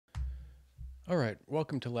All right,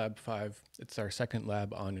 welcome to Lab 5. It's our second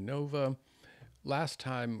lab on ANOVA. Last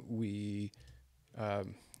time we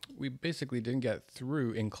basically didn't get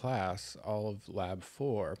through in class all of Lab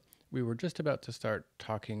 4. We were just about to start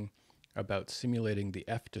talking about simulating the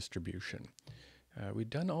F distribution. We'd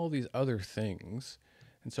done all these other things.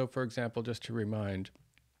 And so, for example, just to remind,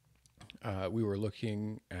 we were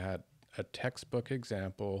looking at a textbook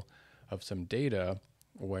example of some data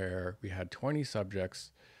where we had 20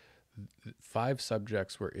 subjects. 5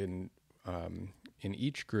 subjects were in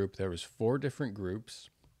each group. There was 4 different groups,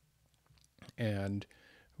 and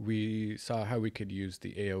we saw how we could use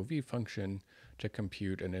the AOV function to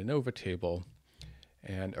compute an ANOVA table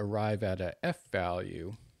and arrive at a F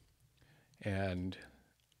value, and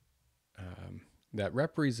that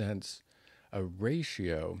represents a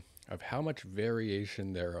ratio of how much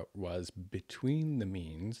variation there was between the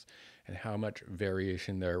means and how much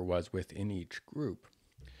variation there was within each group.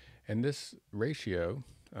 And this ratio,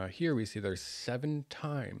 here we see there's 7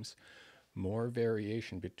 times more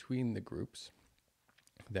variation between the groups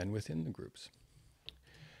than within the groups.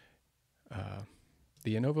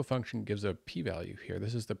 The ANOVA function gives a p-value here.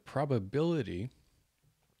 This is the probability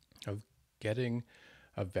of getting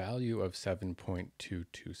a value of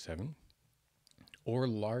 7.227 or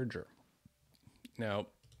larger. Now,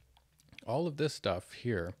 all of this stuff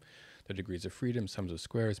here, the degrees of freedom, sums of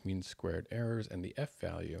squares, mean squared errors, and the F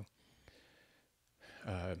value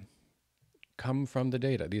come from the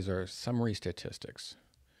data. These are summary statistics,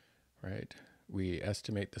 right? We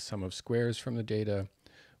estimate the sum of squares from the data.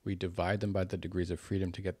 We divide them by the degrees of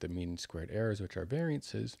freedom to get the mean squared errors, which are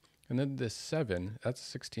variances. And then this 7, that's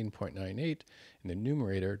 16.98 in the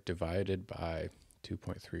numerator divided by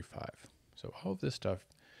 2.35. So all of this stuff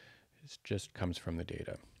just comes from the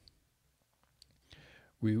data.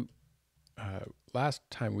 Last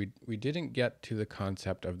time we didn't get to the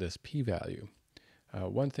concept of this p-value.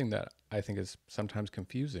 One thing that I think is sometimes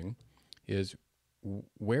confusing is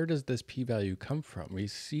where does this p-value come from? We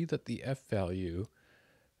see that the F value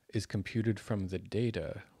is computed from the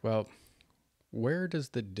data. Well, where does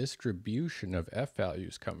the distribution of F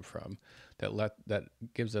values come from that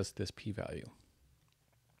gives us this p-value?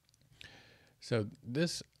 So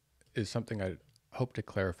this is something I hope to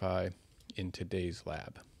clarify in today's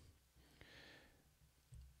lab.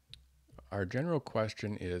 Our general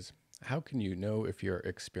question is, how can you know if your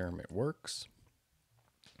experiment works?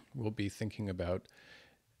 We'll be thinking about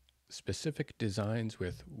specific designs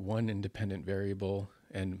with one independent variable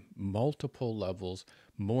and multiple levels,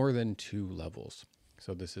 more than 2 levels.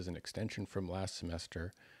 So this is an extension from last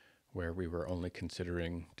semester where we were only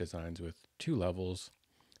considering designs with 2 levels,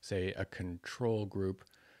 say a control group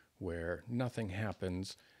where nothing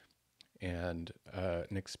happens, and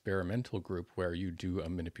an experimental group where you do a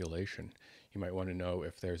manipulation. You might want to know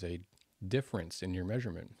if there's a difference in your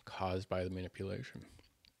measurement caused by the manipulation.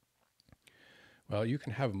 Well, you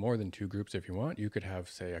can have more than 2 groups if you want. You could have,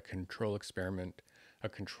 say, a control experiment, a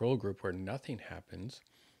control group where nothing happens,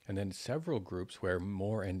 and then several groups where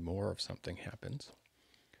more and more of something happens,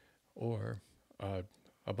 or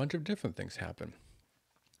a bunch of different things happen.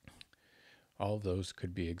 All of those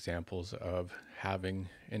could be examples of having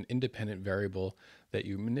an independent variable that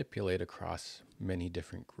you manipulate across many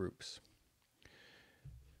different groups.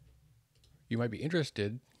 You might be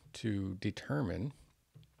interested to determine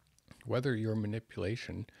whether your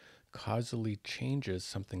manipulation causally changes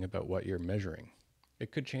something about what you're measuring.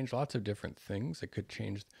 It could change lots of different things. It could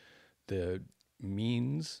change the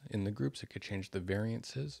means in the groups. It could change the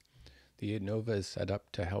variances. The ANOVA is set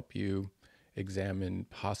up to help you examine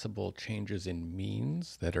possible changes in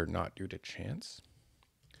means that are not due to chance.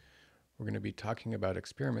 We're going to be talking about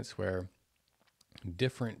experiments where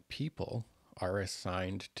different people are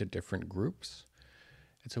assigned to different groups.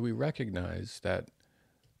 And so we recognize that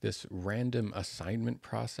this random assignment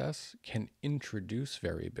process can introduce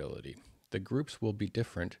variability. The groups will be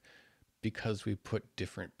different because we put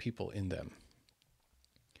different people in them.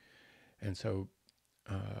 And so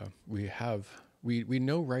we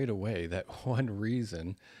know right away that one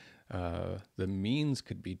reason the means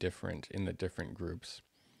could be different in the different groups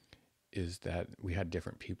is that we had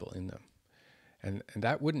different people in them. And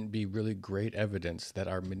that wouldn't be really great evidence that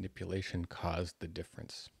our manipulation caused the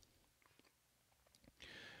difference.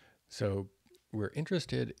 So we're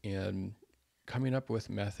interested in coming up with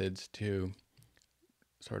methods to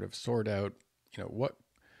sort of sort out,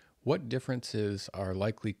 what differences are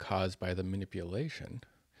likely caused by the manipulation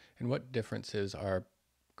and what differences are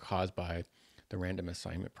caused by the random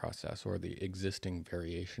assignment process or the existing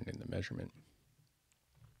variation in the measurement.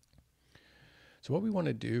 So what we want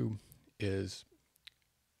to do is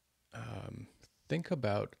think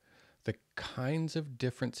about the kinds of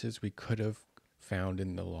differences we could have found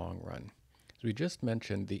in the long run. As we just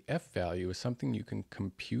mentioned, the F value is something you can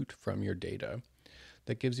compute from your data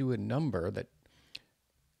that gives you a number that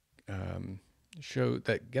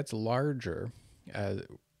that gets larger as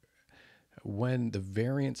when the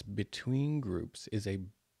variance between groups is a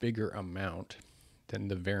bigger amount than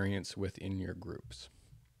the variance within your groups.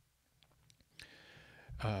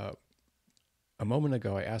 A moment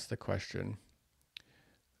ago, I asked the question,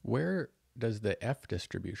 where does the F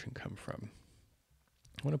distribution come from?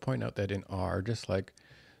 I want to point out that in R, just like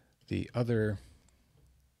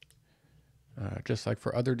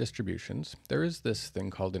for other distributions, there is this thing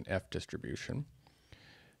called an F distribution.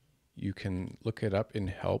 You can look it up in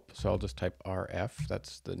help. So I'll just type RF.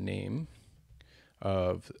 That's the name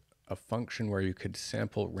of a function where you could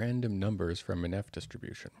sample random numbers from an F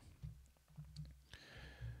distribution.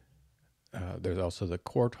 There's also the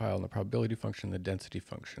quartile and the probability function, the density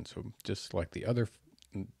function. So just like the other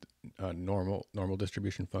normal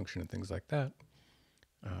distribution function and things like that,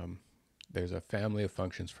 there's a family of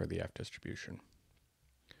functions for the F distribution.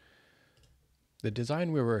 The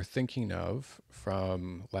design we were thinking of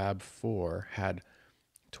from lab 4 had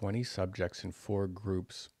 20 subjects in 4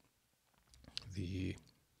 groups. The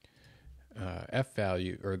F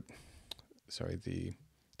value, the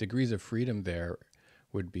degrees of freedom there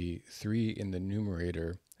would be 3 in the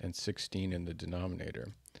numerator and 16 in the denominator.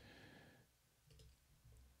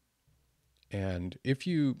 And if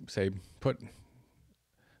you, say, put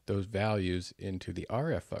those values into the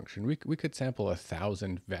RF function, we could sample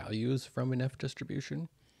 1,000 values from an F distribution.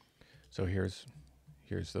 So here's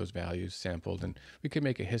those values sampled, and we could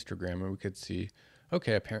make a histogram and we could see,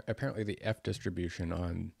 okay, apparently the F distribution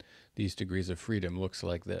on these degrees of freedom looks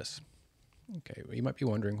like this. Okay, well, you might be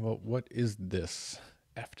wondering, well, what is this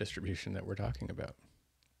F distribution that we're talking about?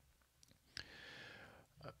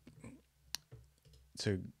 It's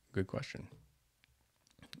a good question.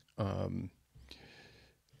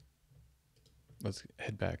 Let's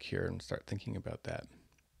head back here and start thinking about that.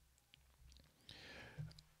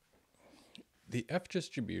 The F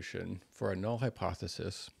distribution for a null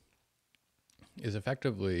hypothesis is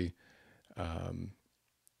effectively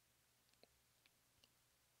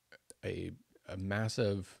a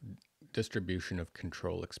massive distribution of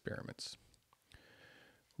control experiments.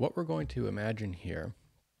 What we're going to imagine here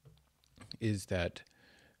is that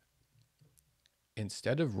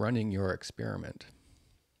instead of running your experiment,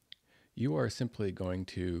 you are simply going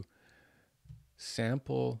to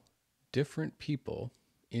sample different people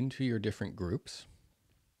into your different groups.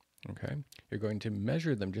 Okay? You're going to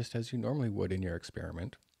measure them just as you normally would in your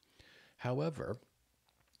experiment. However,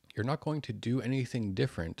 you're not going to do anything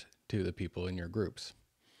different to the people in your groups.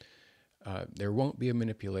 There won't be a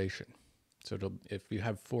manipulation. So if you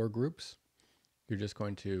have 4 groups, you're just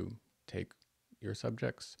going to take your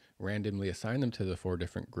subjects, randomly assign them to the 4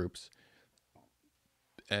 different groups,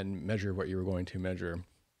 and measure what you were going to measure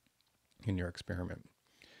in your experiment.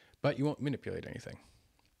 But you won't manipulate anything.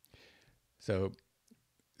 So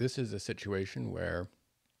this is a situation where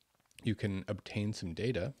you can obtain some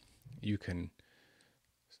data, you can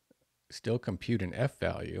still compute an F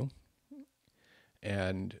value,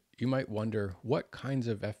 and you might wonder what kinds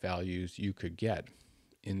of F values you could get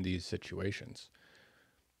in these situations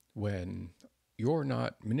when you're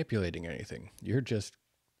not manipulating anything. You're just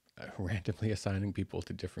randomly assigning people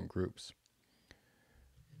to different groups.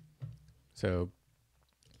 So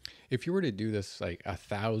if you were to do this like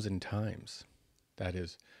 1,000 times, that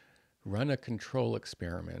is, run a control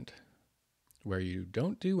experiment where you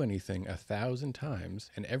don't do anything 1,000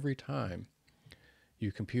 times, and every time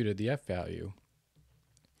you computed the F value,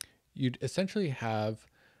 you'd essentially have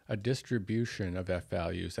a distribution of F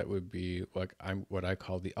values that would be like what I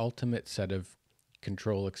call the ultimate set of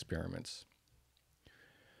control experiments.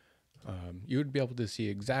 You would be able to see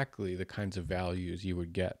exactly the kinds of values you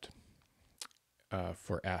would get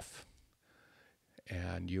for F.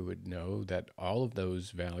 And you would know that all of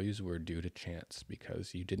those values were due to chance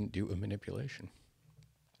because you didn't do a manipulation.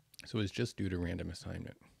 So it was just due to random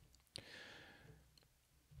assignment.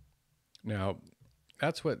 Now,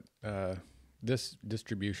 that's what this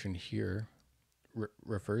distribution here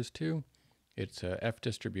refers to. It's a F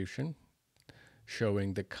distribution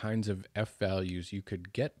showing the kinds of F values you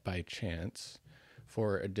could get by chance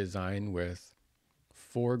for a design with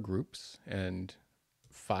 4 groups and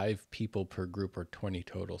 5 people per group, or 20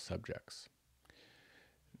 total subjects.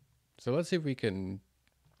 So let's see if we can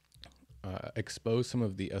expose some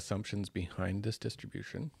of the assumptions behind this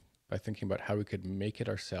distribution by thinking about how we could make it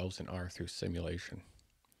ourselves in R through simulation.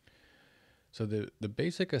 So the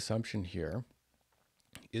basic assumption here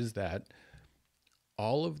is that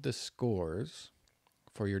all of the scores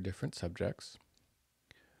for your different subjects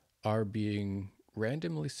are being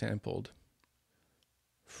randomly sampled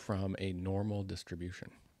from a normal distribution.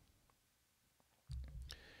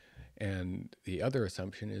 And the other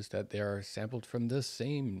assumption is that they are sampled from the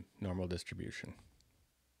same normal distribution.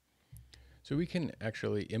 So we can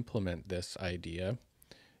actually implement this idea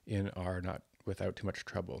in R not without too much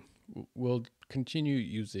trouble. We'll continue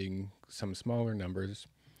using some smaller numbers.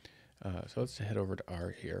 So let's head over to R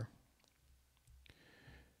here.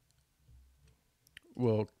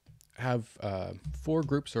 We'll have 4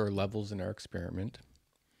 groups or levels in our experiment,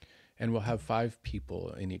 and we'll have 5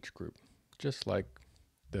 people in each group, just like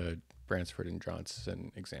the Bransford and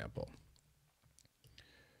Johnson example.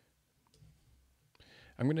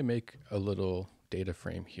 I'm going to make a little data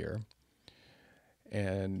frame here,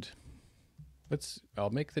 and I'll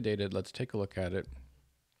make the data. Let's take a look at it.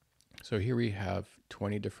 So here we have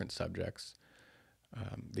 20 different subjects.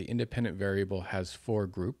 The independent variable has 4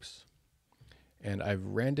 groups, and I've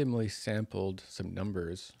randomly sampled some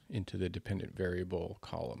numbers into the dependent variable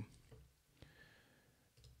column.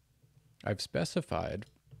 I've specified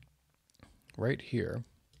right here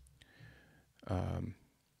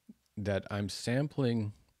that I'm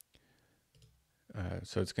sampling,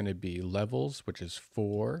 so it's going to be levels, which is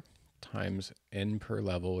 4 times n per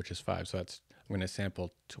level, which is 5. So I'm going to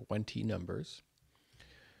sample 20 numbers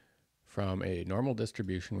from a normal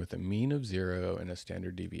distribution with a mean of 0 and a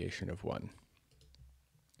standard deviation of 1.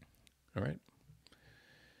 All right.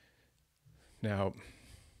 Now,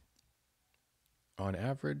 on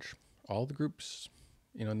average, all the groups,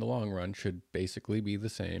 in the long run should basically be the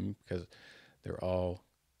same because they're all,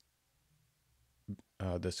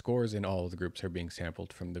 the scores in all of the groups are being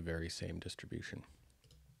sampled from the very same distribution.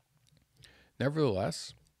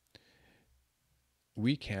 Nevertheless,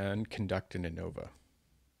 we can conduct an ANOVA.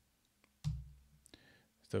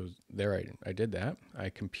 So there I did that. I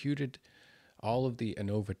computed all of the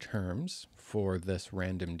ANOVA terms for this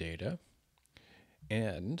random data,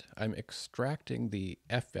 and I'm extracting the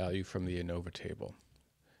F value from the ANOVA table.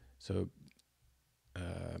 So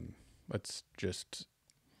let's just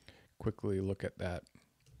quickly look at that.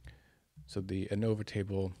 So the ANOVA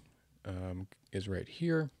table is right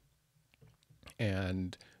here,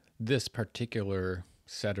 and this particular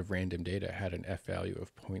set of random data had an F value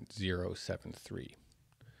of 0.073.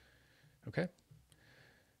 Okay,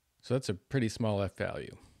 so that's a pretty small F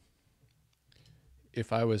value.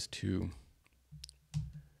 If I was to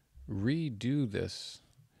redo this,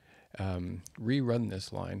 rerun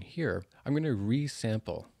this line here, I'm going to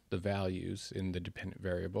resample the values in the dependent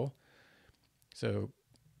variable. So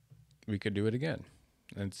we could do it again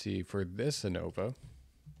and see for this ANOVA,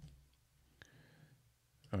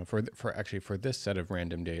 for this set of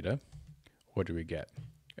random data, what do we get?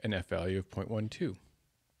 An F value of 0.12.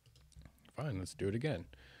 Fine, let's do it again.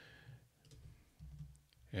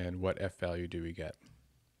 And what F value do we get?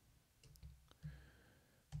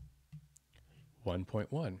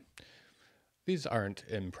 1.1. These aren't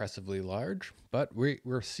impressively large, but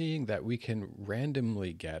we're seeing that we can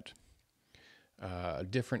randomly get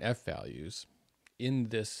different F values in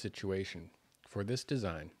this situation for this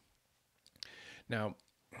design. Now,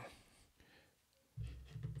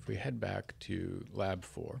 if we head back to lab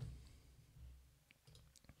 4,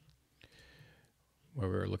 where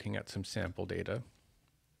we're looking at some sample data.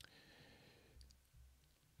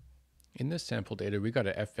 In this sample data, we got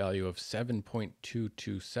an F value of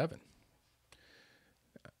 7.227.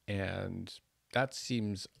 And that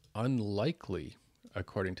seems unlikely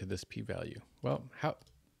according to this p-value. Well,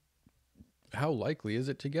 how likely is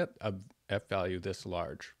it to get a F value this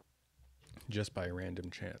large just by random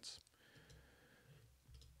chance?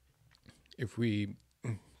 If we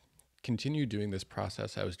continue doing this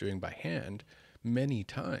process I was doing by hand many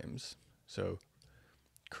times, so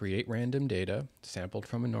create random data sampled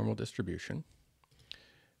from a normal distribution,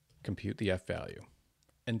 compute the F value,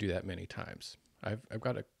 and do that many times. I've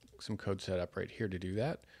got some code set up right here to do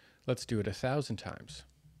that. Let's do it 1,000 times.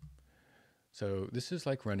 So this is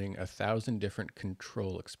like running 1,000 different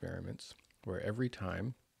control experiments where every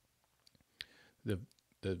time the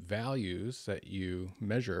values that you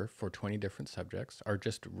measure for 20 different subjects are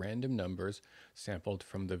just random numbers sampled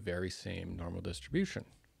from the very same normal distribution.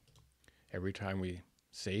 Every time we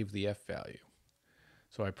save the F value.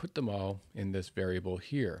 So I put them all in this variable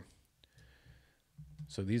here.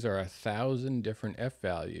 So these are 1,000 different F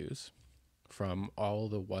values from all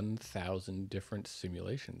the 1,000 different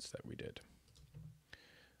simulations that we did.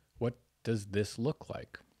 What does this look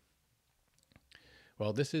like?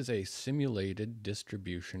 Well, this is a simulated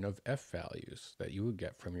distribution of F values that you would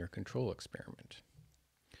get from your control experiment.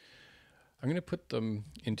 I'm going to put them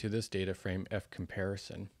into this data frame F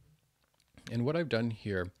comparison. And what I've done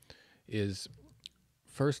here is,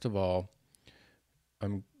 first of all,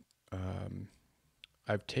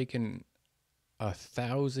 I've taken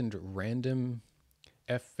 1,000 random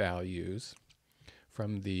F values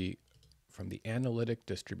from the analytic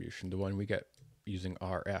distribution, the one we get using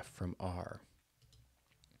RF from R.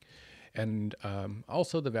 And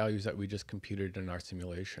also the values that we just computed in our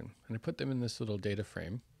simulation. And I put them in this little data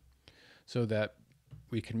frame so that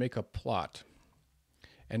we can make a plot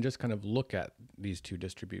and just kind of look at these two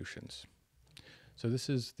distributions. So this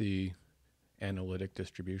is the analytic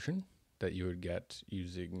distribution that you would get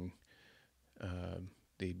using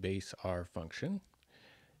the base R function.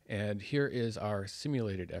 And here is our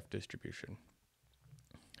simulated F distribution.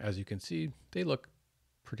 As you can see, they look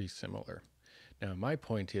pretty similar. Now, my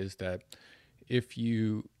point is that if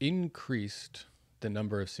you increased the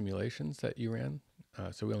number of simulations that you ran,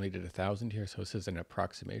 so we only did 1,000 here, so this is an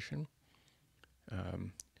approximation.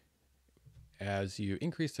 As you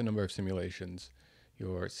increase the number of simulations,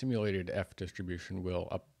 your simulated F distribution will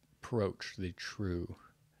approach the true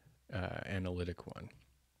analytic one.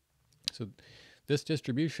 So this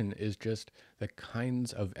distribution is just the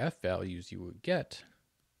kinds of F values you would get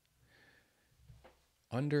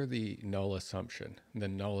under the null assumption. The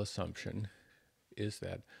null assumption is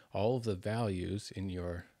that all of the values in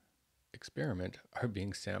your experiment are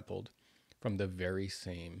being sampled from the very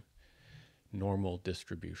same normal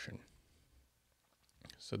distribution.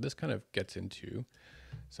 So this kind of gets into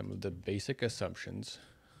some of the basic assumptions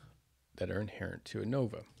that are inherent to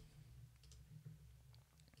ANOVA.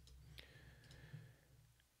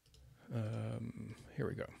 Here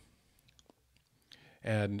we go.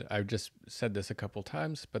 And I've just said this a couple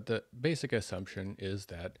times, but the basic assumption is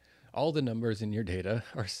that all the numbers in your data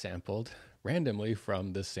are sampled randomly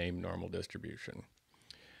from the same normal distribution.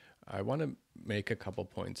 I want to make a couple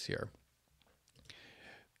points here.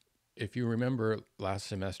 If you remember last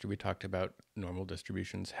semester, we talked about normal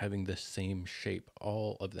distributions having the same shape.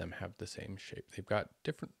 All of them have the same shape. They've got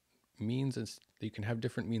different means, and you can have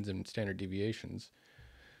different means and standard deviations,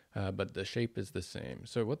 but the shape is the same.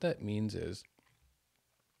 So what that means is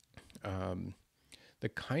the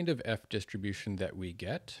kind of F distribution that we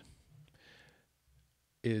get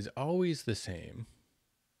is always the same,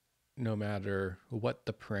 no matter what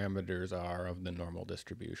the parameters are of the normal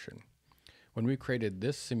distribution. When we created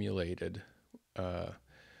this simulated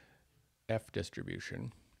F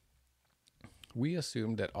distribution, we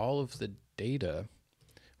assumed that all of the data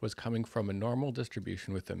was coming from a normal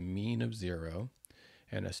distribution with a mean of 0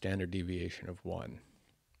 and a standard deviation of 1.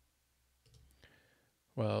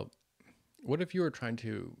 Well, what if you were trying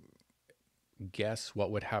to guess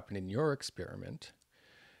what would happen in your experiment,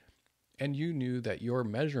 and you knew that your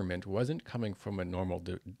measurement wasn't coming from a normal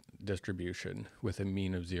distribution with a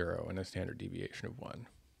mean of 0 and a standard deviation of 1.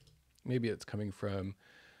 Maybe it's coming from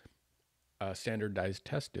a standardized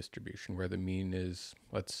test distribution where the mean is,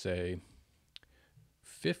 let's say,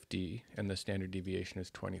 50 and the standard deviation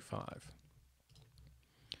is 25.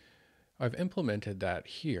 I've implemented that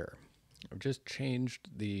here. I've just changed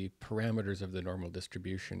the parameters of the normal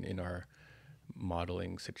distribution in our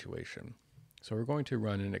modeling situation. So we're going to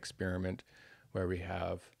run an experiment where we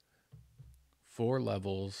have 4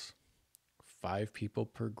 levels, 5 people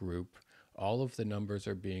per group. All of the numbers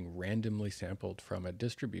are being randomly sampled from a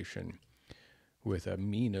distribution with a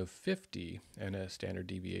mean of 50 and a standard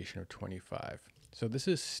deviation of 25. So this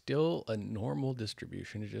is still a normal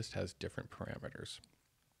distribution, it just has different parameters.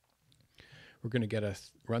 We're going to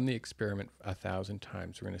run the experiment 1,000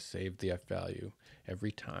 times. We're going to save the F value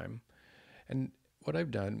every time. And what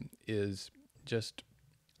I've done is just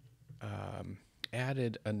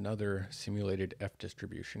added another simulated F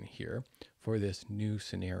distribution here for this new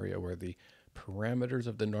scenario where the parameters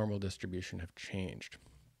of the normal distribution have changed.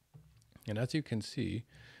 And as you can see,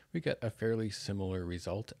 we get a fairly similar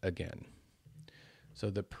result again.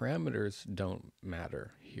 So the parameters don't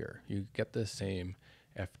matter here. You get the same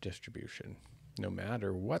F distribution, no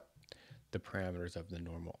matter what the parameters of the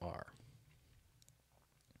normal are.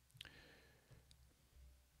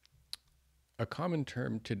 A common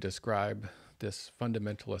term to describe this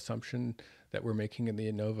fundamental assumption that we're making in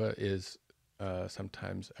the ANOVA is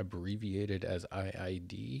sometimes abbreviated as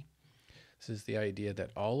IID. This is the idea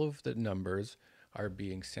that all of the numbers are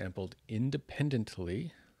being sampled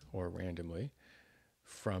independently or randomly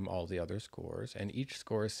from all the other scores, and each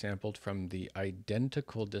score is sampled from the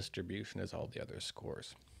identical distribution as all the other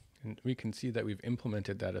scores. And we can see that we've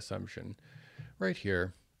implemented that assumption right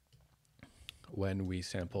here when we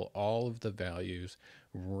sample all of the values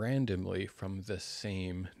randomly from the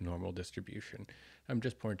same normal distribution. I'm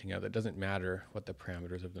just pointing out that it doesn't matter what the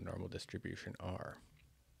parameters of the normal distribution are.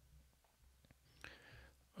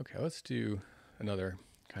 Okay, let's do another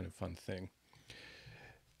kind of fun thing.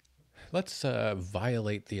 Let's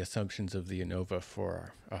violate the assumptions of the ANOVA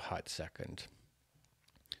for a hot second.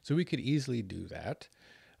 So we could easily do that.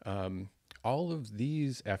 All of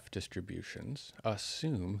these F distributions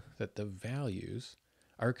assume that the values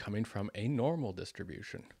are coming from a normal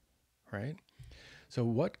distribution, right? So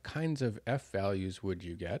what kinds of F values would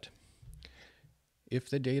you get if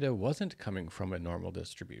the data wasn't coming from a normal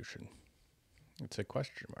distribution? It's a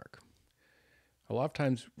question mark. A lot of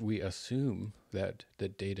times we assume that the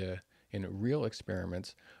data in real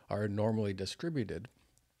experiments are normally distributed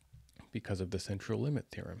because of the central limit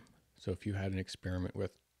theorem. So if you had an experiment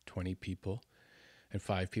with 20 people and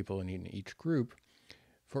 5 people in each group,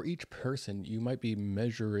 for each person you might be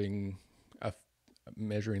measuring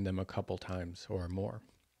them a couple times or more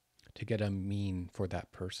to get a mean for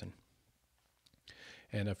that person.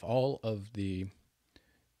 And if all of the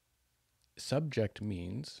subject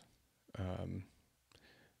means,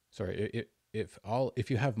 if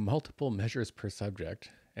you have multiple measures per subject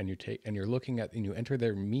and you're looking at and you enter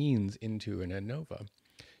their means into an ANOVA,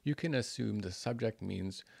 you can assume the subject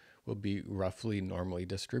means will be roughly normally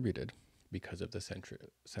distributed because of the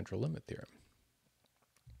central limit theorem.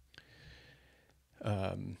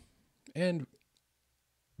 And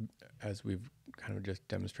as we've kind of just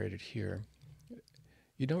demonstrated here,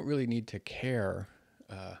 you don't really need to care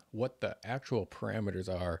what the actual parameters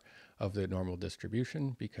are of the normal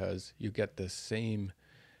distribution, because you get the same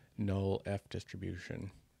null F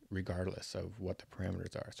distribution regardless of what the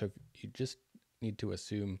parameters are. So if you just need to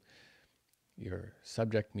assume your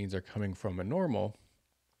subject means are coming from a normal,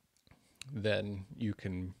 then you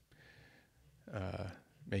can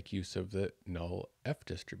make use of the null F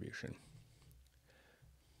distribution.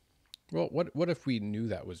 Well, what if we knew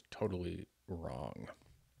that was totally wrong?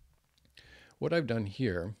 What I've done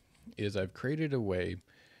here is I've created a way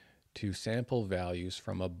to sample values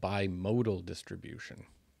from a bimodal distribution.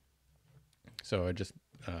 So I just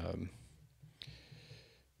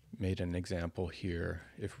made an example here.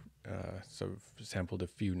 So sampled a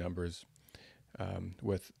few numbers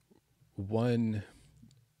with one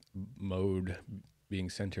mode being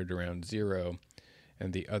centered around 0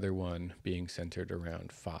 and the other one being centered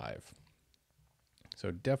around 5.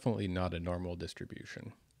 So definitely not a normal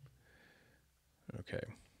distribution. Okay.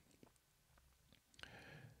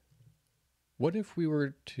 What if we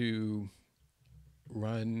were to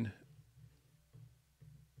run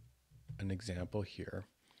an example here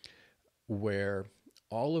where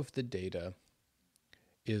all of the data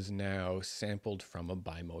is now sampled from a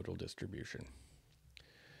bimodal distribution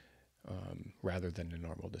rather than a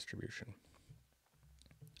normal distribution?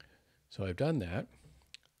 So I've done that.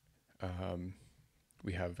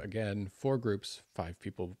 We have, again, 4 groups, 5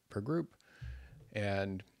 people per group,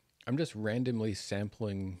 and I'm just randomly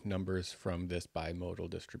sampling numbers from this bimodal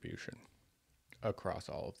distribution across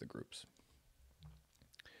all of the groups.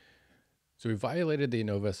 So we violated the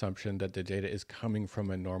ANOVA assumption that the data is coming from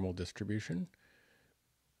a normal distribution.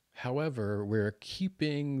 However, we're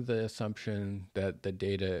keeping the assumption that the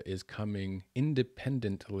data is coming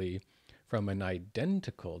independently from an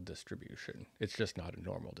identical distribution. It's just not a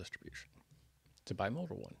normal distribution. It's a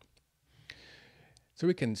bimodal one. So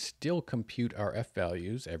we can still compute our F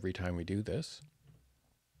values every time we do this.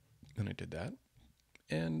 And I did that.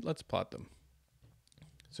 And let's plot them.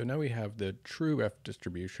 So now we have the true F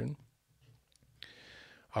distribution.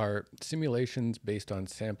 Our simulations based on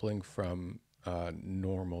sampling from a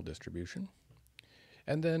normal distribution.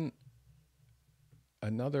 And then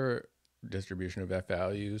another distribution of F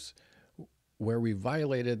values where we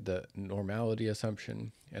violated the normality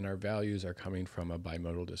assumption and our values are coming from a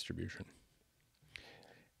bimodal distribution.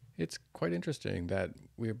 It's quite interesting that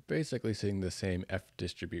we're basically seeing the same F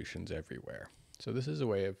distributions everywhere. So this is a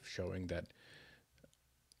way of showing that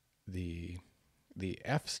the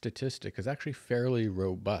F statistic is actually fairly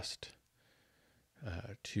robust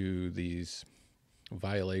to these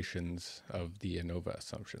violations of the ANOVA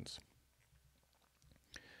assumptions.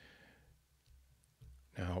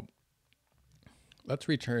 Now, let's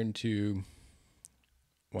return to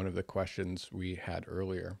one of the questions we had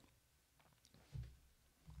earlier,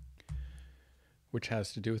 which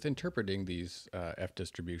has to do with interpreting these F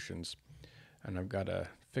distributions. And I've got to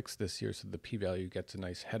fix this here so the p-value gets a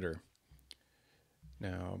nice header.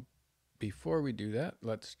 Now, before we do that,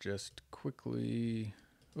 let's just quickly,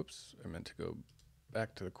 oops, I meant to go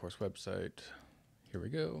back to the course website. Here we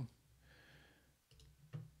go.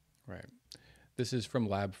 Right. This is from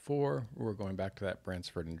lab 4. We're going back to that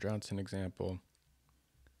Bransford and Johnson example.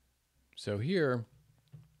 So here,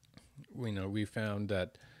 we found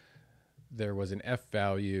that there was an F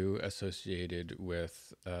value associated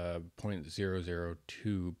with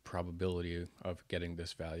 0.002 probability of getting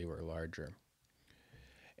this value or larger.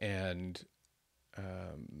 And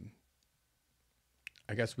I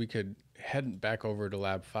guess we could head back over to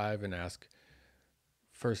lab 5 and ask,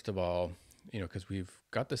 first of all, because we've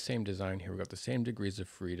got the same design here, we've got the same degrees of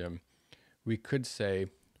freedom, we could say,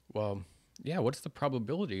 well, yeah, what's the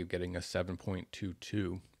probability of getting a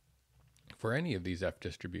 7.22 for any of these F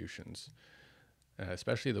distributions,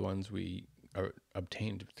 especially the ones we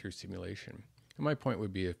obtained through simulation? And my point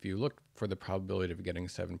would be, if you look for the probability of getting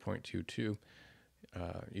 7.22,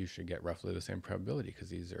 you should get roughly the same probability, because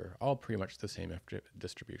these are all pretty much the same F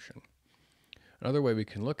distribution. Another way we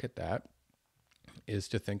can look at that is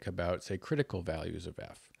to think about, say, critical values of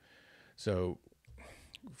F. So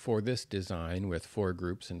for this design with 4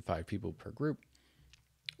 groups and 5 people per group,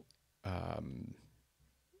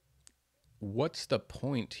 what's the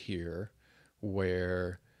point here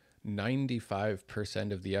where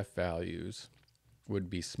 95% of the F values would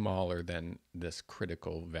be smaller than this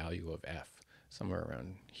critical value of F, somewhere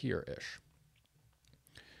around here-ish?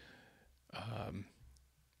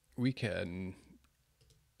 We can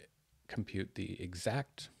compute the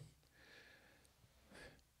exact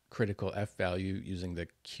critical F value using the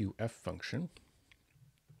QF function.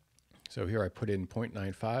 So here I put in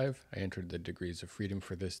 0.95. I entered the degrees of freedom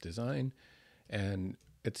for this design, and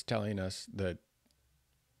it's telling us the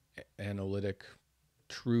analytic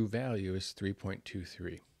true value is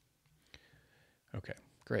 3.23. Okay,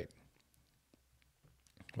 great.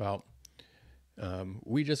 Well,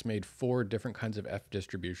 we just made 4 different kinds of F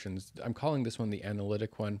distributions. I'm calling this one the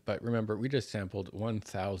analytic one, but remember, we just sampled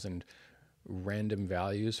 1,000 random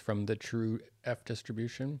values from the true F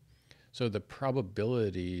distribution. So the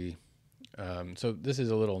probability, so this is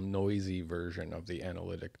a little noisy version of the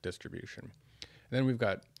analytic distribution. And then we've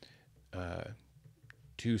got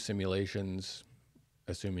 2 simulations,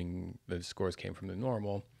 assuming the scores came from the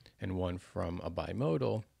normal, and 1 from a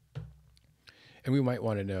bimodal. And we might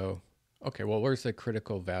want to know, okay, well, where's the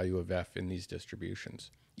critical value of F in these distributions?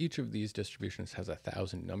 Each of these distributions has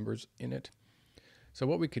 1,000 numbers in it. So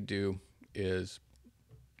what we could do is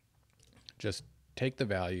just take the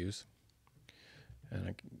values, and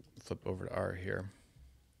I can flip over to R here.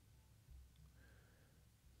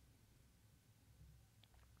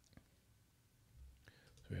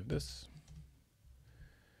 So we have this.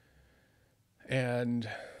 And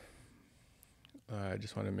I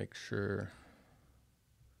just want to make sure.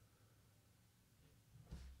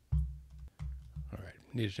 All right,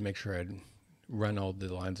 needed to make sure I'd run all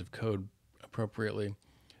the lines of code appropriately.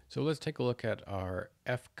 So let's take a look at our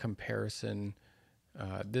F comparison.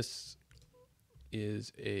 This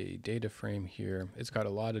is a data frame here. It's got a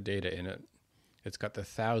lot of data in it. It's got the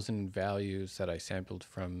 1,000 values that I sampled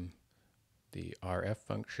from the RF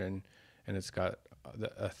function, and it's got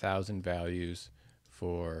 1,000 values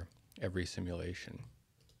for every simulation.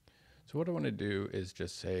 So what I want to do is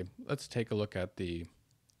just say, let's take a look at the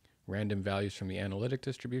random values from the analytic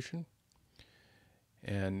distribution.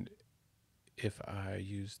 And if I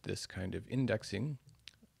use this kind of indexing,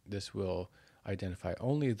 this will identify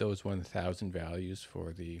only those 1,000 values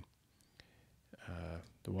for the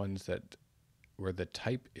ones that where the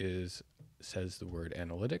type says the word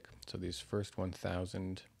analytic. So these first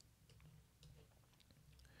 1,000.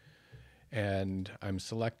 And I'm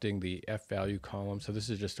selecting the F value column. So this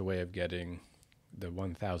is just a way of getting the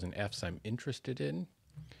 1,000 Fs I'm interested in.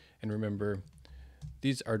 And remember,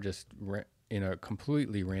 these are just in a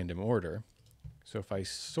completely random order. So if I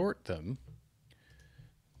sort them,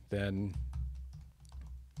 then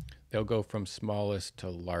they'll go from smallest to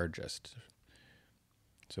largest.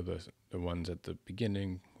 So the ones at the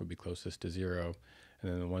beginning would be closest to 0,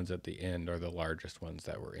 and then the ones at the end are the largest ones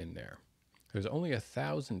that were in there. There's only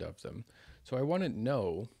 1,000 of them. So I want to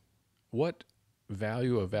know, what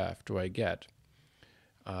value of F do I get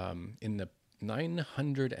in the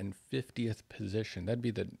 950th position? That'd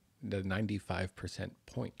be the 95%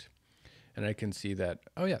 point. And I can see that,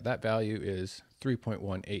 oh yeah, that value is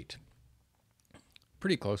 3.18.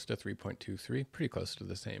 Pretty close to 3.23, pretty close to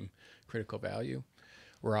the same critical value.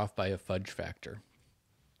 We're off by a fudge factor.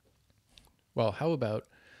 Well, how about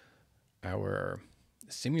our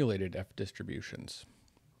simulated F distributions?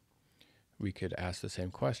 We could ask the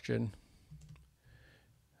same question.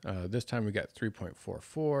 This time we got 3.44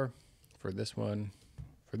 for this one.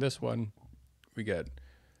 For this one, we get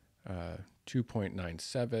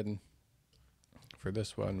 2.97. For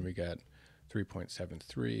this one, we get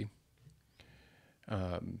 3.73.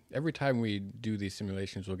 Every time we do these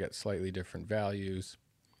simulations, we'll get slightly different values.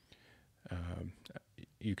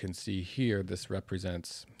 You can see here, this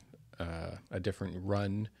represents a different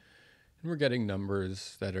run, and we're getting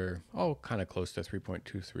numbers that are all kind of close to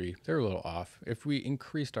 3.23. They're a little off. If we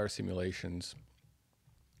increased our simulations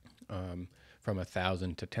from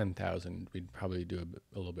 1,000 to 10,000, we'd probably do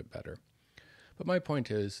a little bit better. But my point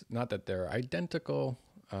is not that they're identical.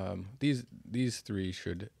 These three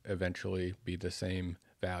should eventually be the same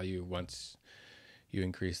value once you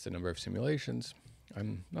increase the number of simulations.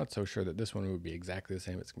 I'm not so sure that this one would be exactly the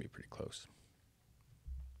same. It's going to be pretty close.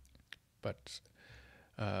 But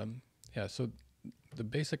yeah, so the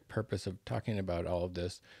basic purpose of talking about all of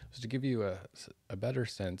this is to give you a better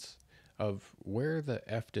sense of where the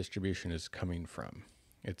F distribution is coming from.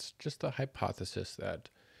 It's just a hypothesis that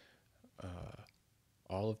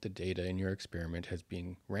all of the data in your experiment has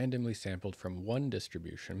been randomly sampled from one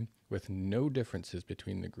distribution with no differences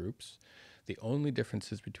between the groups. The only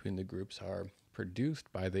differences between the groups are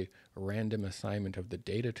produced by the random assignment of the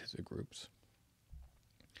data to the groups.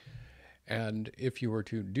 And if you were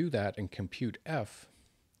to do that and compute F,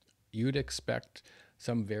 you'd expect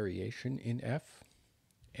some variation in F.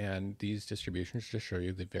 And these distributions just show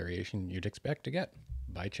you the variation you'd expect to get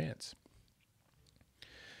by chance.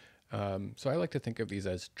 So I like to think of these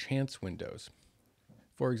as chance windows.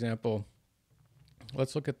 For example,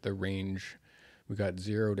 let's look at the range. We got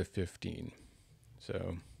 0 to 15. So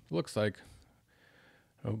it looks like,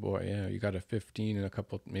 oh boy, yeah, you got a 15 in a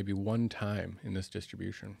couple, maybe one time in this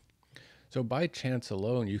distribution. So by chance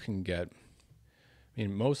alone, you can get, I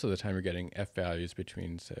mean, most of the time you're getting F values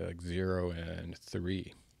between, say, like 0 and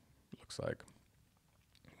 3, looks like.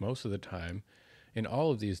 Most of the time, in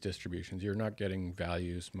all of these distributions, you're not getting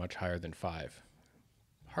values much higher than 5.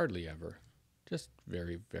 Hardly ever, just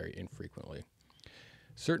very, very infrequently.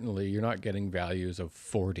 Certainly, you're not getting values of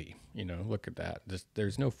 40. You know, look at that.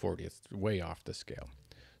 There's no 40. It's way off the scale.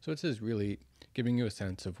 So this is really giving you a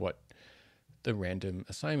sense of what the random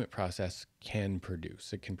assignment process can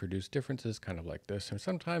produce. It can produce differences kind of like this. And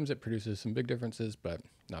sometimes it produces some big differences, but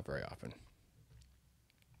not very often.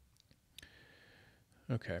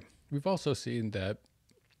 Okay. We've also seen that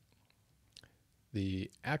the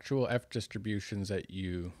actual F distributions that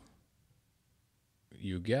you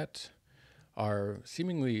get are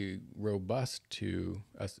seemingly robust to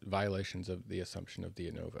violations of the assumption of the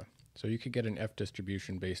ANOVA. So you could get an F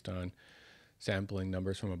distribution based on sampling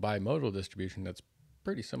numbers from a bimodal distribution that's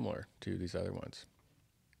pretty similar to these other ones.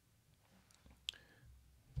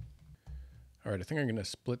 All right, I think I'm going to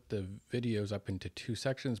split the videos up into 2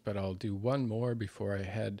 sections, but I'll do one more before I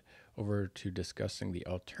head over to discussing the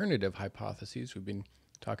alternative hypotheses. We've been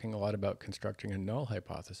talking a lot about constructing a null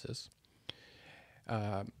hypothesis.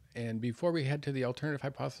 And before we head to the alternative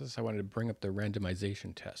hypothesis, I wanted to bring up the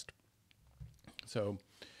randomization test. So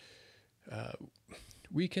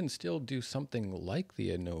we can still do something like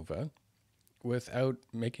the ANOVA without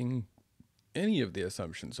making any of the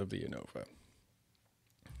assumptions of the ANOVA.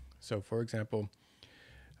 So for example,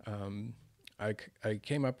 I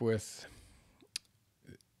came up with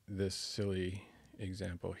this silly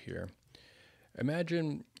example here.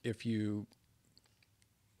 Imagine if you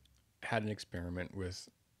had an experiment with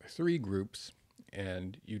 3 groups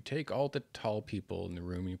and you take all the tall people in the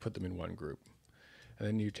room and you put them in one group. And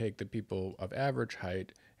then you take the people of average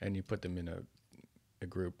height and you put them in a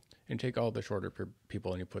group, and take all the shorter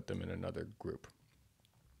people and you put them in another group.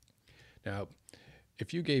 Now,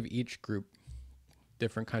 if you gave each group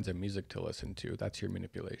different kinds of music to listen to, that's your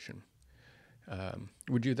manipulation.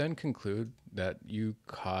 Would you then conclude that you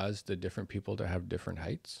caused the different people to have different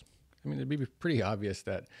heights? I mean, it'd be pretty obvious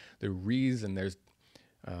that the reason there's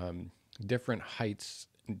different heights,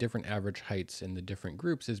 different average heights in the different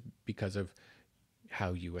groups is because of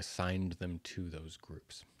how you assigned them to those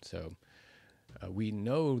groups. So we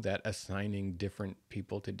know that assigning different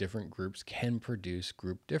people to different groups can produce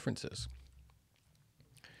group differences.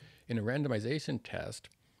 In a randomization test,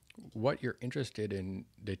 what you're interested in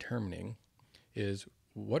determining is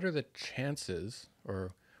what are the chances,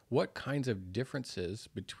 or what kinds of differences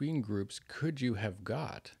between groups could you have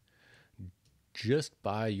got just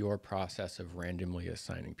by your process of randomly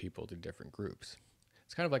assigning people to different groups.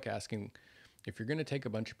 It's kind of like asking, if you're going to take a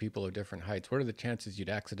bunch of people of different heights, what are the chances you'd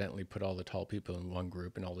accidentally put all the tall people in one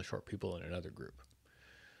group and all the short people in another group?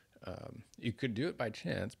 You could do it by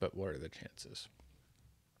chance, but what are the chances?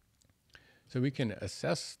 So we can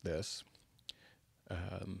assess this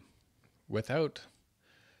without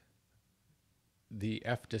the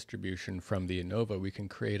F distribution from the ANOVA. We can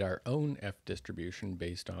create our own F distribution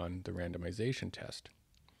based on the randomization test.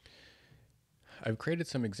 I've created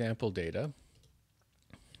some example data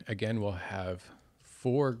Again, we'll have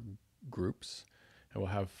 4 groups, and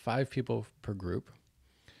we'll have 5 people per group.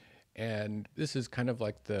 And this is kind of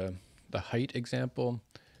like the height example.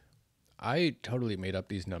 I totally made up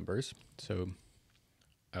these numbers, so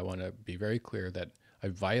I want to be very clear that I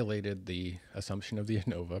violated the assumption of the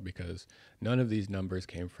ANOVA because none of these numbers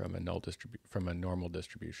came from a normal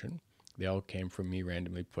distribution. They all came from me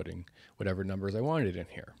randomly putting whatever numbers I wanted in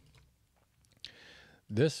here.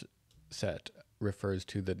 This set refers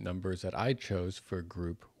to the numbers that I chose for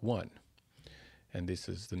group 1. And this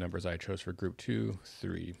is the numbers I chose for group 2,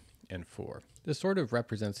 3, and 4. This sort of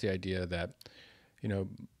represents the idea that,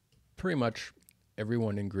 pretty much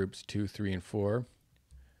everyone in groups 2, 3, and 4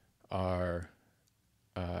 are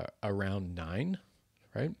around 9,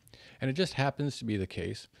 right? And it just happens to be the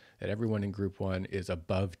case that everyone in group 1 is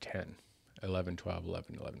above 10, 11, 12,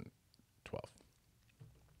 11, 11, 12.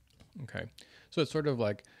 Okay, so it's sort of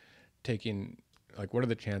like taking, what are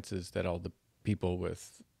the chances that all the people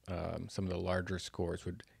with some of the larger scores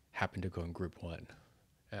would happen to go in group 1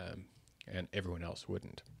 and everyone else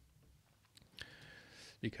wouldn't?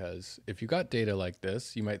 Because if you got data like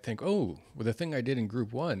this, you might think, oh, well, the thing I did in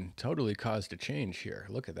group 1 totally caused a change here.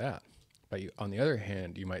 Look at that. But on the other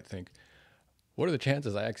hand, you might think, what are the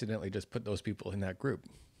chances I accidentally just put those people in that group?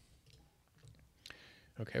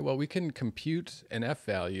 Okay, well, we can compute an F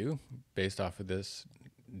value based off of this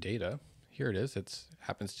data. Here it is. It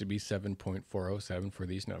happens to be 7.407 for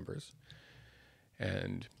these numbers.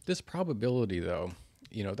 And this probability, though,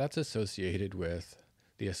 that's associated with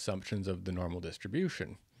the assumptions of the normal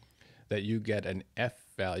distribution, that you get an F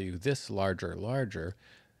value this larger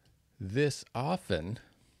this often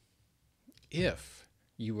if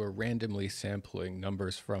you were randomly sampling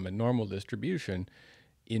numbers from a normal distribution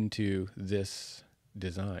into this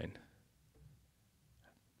design.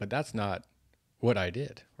 But that's not what I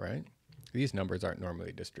did, right? These numbers aren't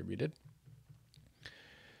normally distributed.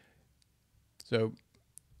 So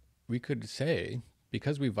we could say,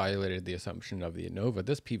 because we violated the assumption of the ANOVA,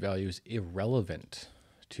 this p-value is irrelevant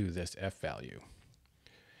to this F value.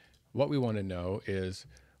 What we want to know is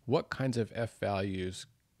what kinds of F values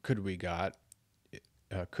could we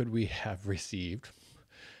have received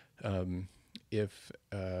if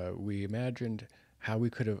we imagined how we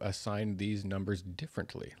could have assigned these numbers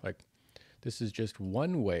differently. This is just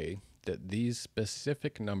one way that these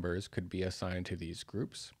specific numbers could be assigned to these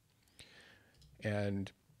groups. And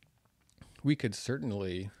we could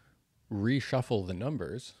certainly reshuffle the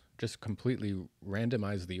numbers, just completely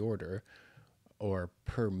randomize the order, or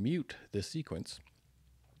permute the sequence,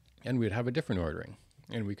 and we'd have a different ordering.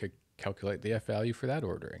 And we could calculate the F value for that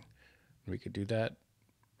ordering. We could do that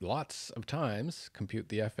lots of times, compute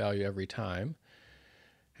the F value every time,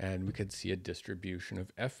 and we could see a distribution of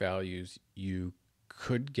F values you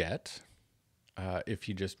could get if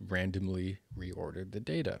you just randomly reordered the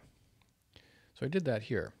data. So I did that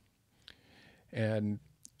here. And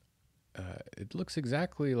it looks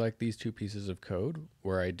exactly like these 2 pieces of code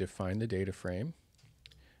where I define the data frame,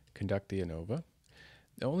 conduct the ANOVA.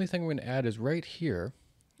 The only thing I'm going to add is right here,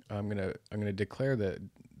 I'm going to declare the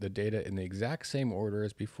data in the exact same order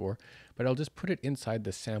as before, but I'll just put it inside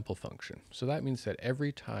the sample function. So that means that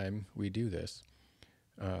every time we do this,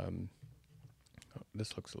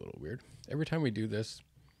 this looks a little weird. Every time we do this,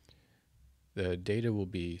 the data will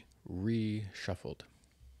be reshuffled.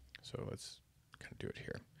 So let's kind of do it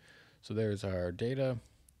here. So there's our data.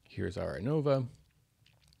 Here's our ANOVA.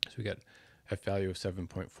 So we got F value of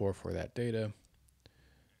 7.4 for that data.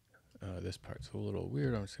 This part's a little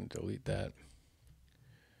weird. I'm just going to delete that.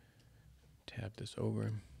 Tab this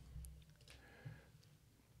over.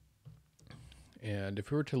 And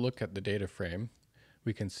if we were to look at the data frame,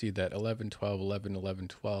 we can see that 11, 12, 11, 11,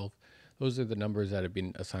 12, those are the numbers that have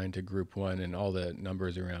been assigned to group 1, and all the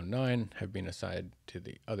numbers around 9 have been assigned to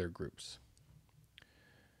the other groups.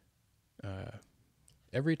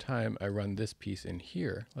 Every time I run this piece in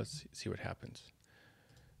here, let's see what happens.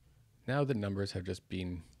 Now the numbers have just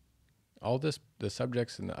been, the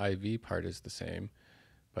subjects and the IV part is the same,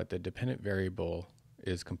 but the dependent variable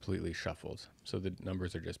is completely shuffled. So the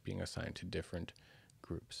numbers are just being assigned to different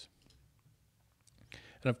groups.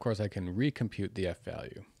 And of course I can recompute the F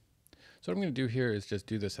value. So what I'm going to do here is just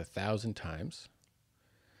do this 1,000 times.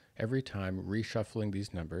 Every time reshuffling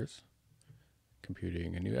these numbers,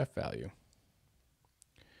 computing a new F value.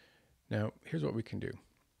 Now, here's what we can do.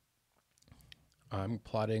 I'm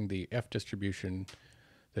plotting the F distribution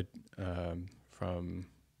that from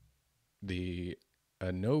the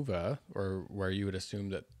ANOVA, or where you would assume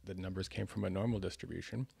that the numbers came from a normal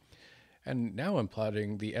distribution. And now I'm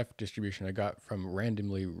plotting the F distribution I got from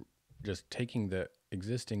randomly just taking the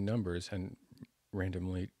existing numbers and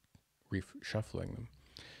randomly reshuffling them.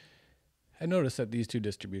 I noticed that these two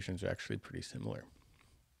distributions are actually pretty similar.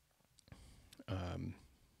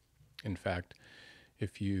 In fact,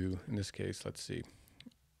 if you, in this case, let's see,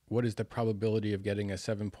 what is the probability of getting a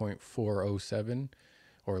 7.407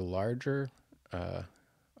 or larger?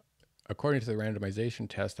 According to the randomization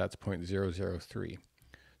test, that's 0.003. So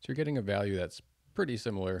you're getting a value that's pretty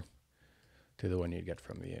similar to the one you'd get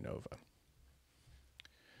from the ANOVA.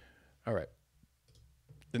 All right.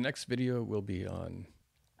 The next video will be on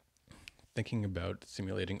thinking about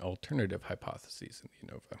simulating alternative hypotheses in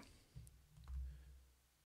the ANOVA.